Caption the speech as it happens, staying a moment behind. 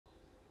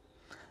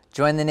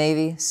Join the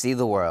Navy, see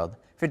the world.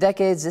 For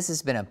decades, this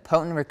has been a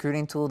potent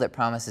recruiting tool that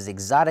promises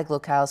exotic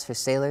locales for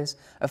sailors,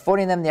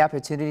 affording them the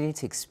opportunity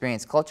to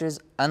experience cultures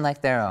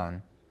unlike their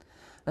own.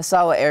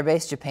 Misawa Air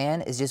Base,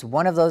 Japan is just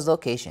one of those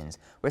locations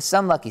where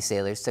some lucky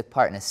sailors took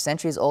part in a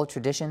centuries-old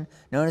tradition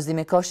known as the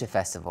Mikosha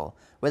Festival,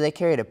 where they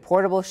carried a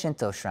portable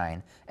Shinto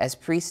shrine as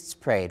priests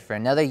prayed for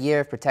another year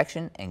of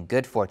protection and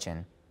good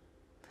fortune.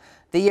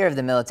 The Year of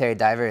the Military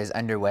Diver is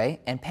underway,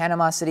 and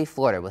Panama City,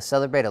 Florida will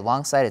celebrate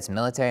alongside its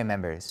military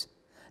members.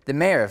 The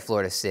mayor of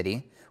Florida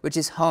City, which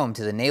is home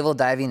to the Naval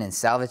Diving and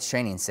Salvage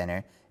Training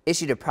Center,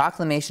 issued a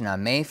proclamation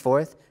on May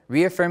 4th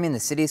reaffirming the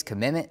city's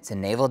commitment to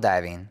naval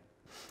diving.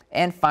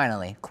 And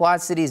finally,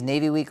 Quad Cities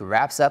Navy Week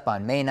wraps up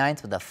on May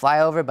 9th with a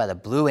flyover by the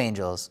Blue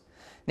Angels.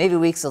 Navy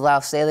Weeks allow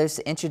sailors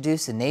to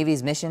introduce the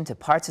Navy's mission to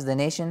parts of the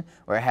nation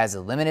where it has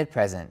a limited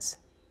presence.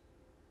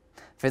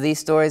 For these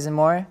stories and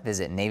more,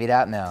 visit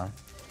Navy.mil.